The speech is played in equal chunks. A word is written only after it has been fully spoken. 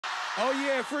Oh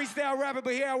yeah, freestyle rapping,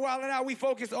 but here at Wildin' Out, we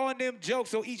focus on them jokes,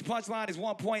 so each punchline is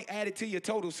 1 point added to your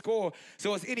total score,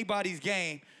 so it's anybody's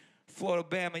game.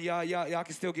 Floribama, y'all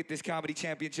can still get this comedy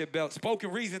championship belt. Spoken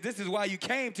Reasons, this is why you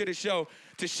came to the show,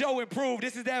 to show and prove.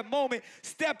 This is that moment.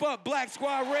 Step up, Black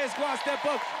Squad, Red Squad, step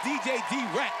up. DJ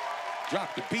D-Rap,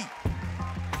 drop the beat.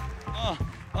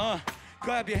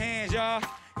 Clap your hands, y'all.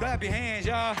 Clap your hands,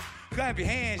 y'all. Clap your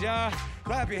hands, y'all.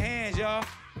 Clap your hands, y'all.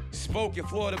 Spoken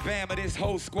Floribama, this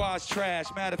whole squad's trash.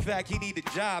 Matter of fact, he need a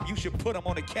job. You should put him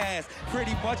on the cast.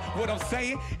 Pretty much what I'm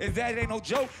saying is that it ain't no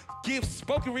joke. Give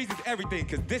Spoken Reasons everything,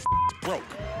 because this broke.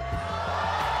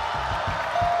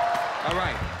 All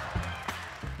right.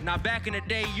 Now, back in the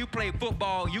day, you played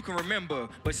football, you can remember.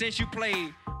 But since you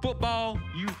played football,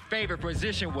 your favorite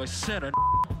position was center.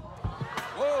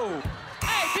 Whoa.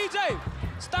 Hey, DJ,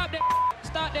 stop that.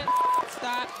 Stop that.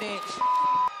 Stop that.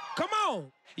 Come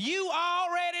on. You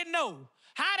already know.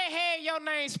 How the hell your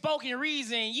name Spoken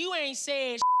Reason? You ain't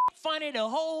said funny the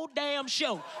whole damn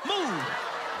show. Move.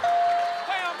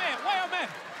 Wait a minute.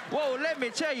 Whoa, let me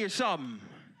tell you something.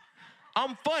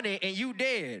 I'm funny and you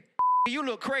dead. You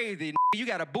look crazy. You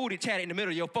got a booty tat in the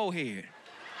middle of your forehead.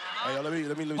 Hey, let me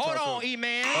Hold on,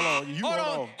 E-Man. Hold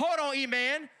on, Hold on,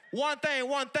 E-Man. One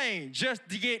thing, just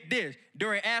to get this.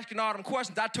 During asking all them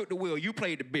questions, I took the wheel. You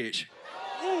played the bitch.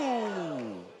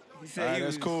 Ooh. He said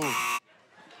That's cool.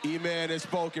 E-Man and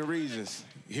Spoken Reasons.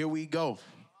 Here we go.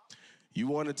 You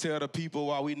want to tell the people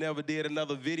why we never did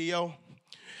another video?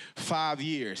 5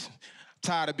 years.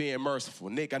 Tired of being merciful.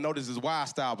 Nick, I know this is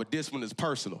Wildstyle, but this one is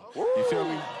personal. Woo. You feel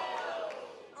me?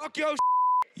 Fuck your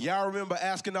Y'all remember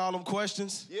asking all them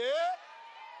questions? Yeah.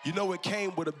 You know it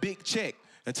came with a big check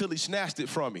until he snatched it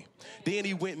from me. Then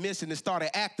he went missing and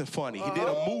started acting funny. He did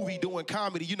a movie doing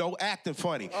comedy, you know, acting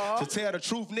funny. To tell the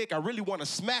truth, Nick, I really want to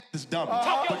smack this dummy.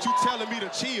 But you telling me to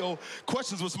chill,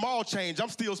 questions with small change, I'm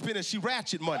still spending she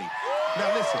ratchet money.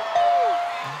 Now listen,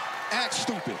 act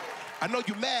stupid. I know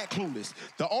you mad clueless.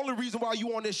 The only reason why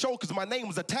you on this show because my name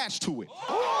was attached to it.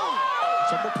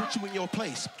 So I'm gonna put you in your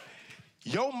place.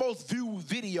 Your most viewed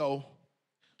video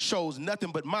shows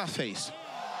nothing but my face.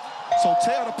 So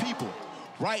tell the people,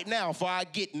 right now, before I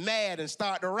get mad and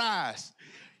start to rise,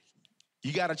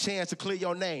 you got a chance to clear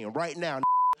your name right now.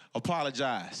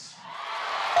 Apologize.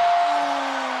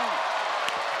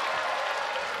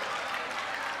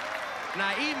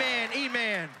 Now,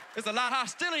 E-Man, there's a lot of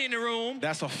hostility in the room.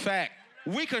 That's a fact.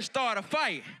 We could start a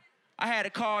fight. I had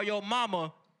to call your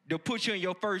mama to put you in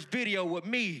your first video with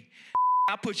me.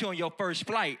 I put you on your first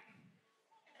flight.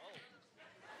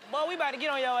 Boy, we about to get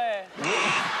on your ass.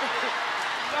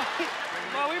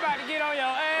 Boy, we about to get on your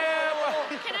ass.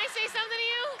 Can I say something to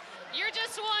you? You're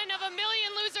just one of a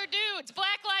million loser dudes.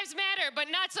 Black Lives Matter, but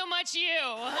not so much you.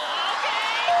 Okay?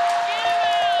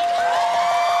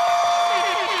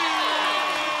 Get him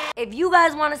out. If you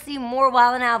guys want to see more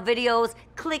Wildin' Out videos,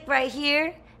 click right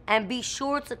here and be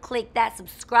sure to click that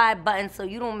subscribe button so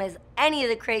you don't miss any of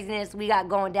the craziness we got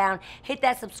going down. Hit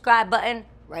that subscribe button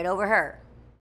right over here.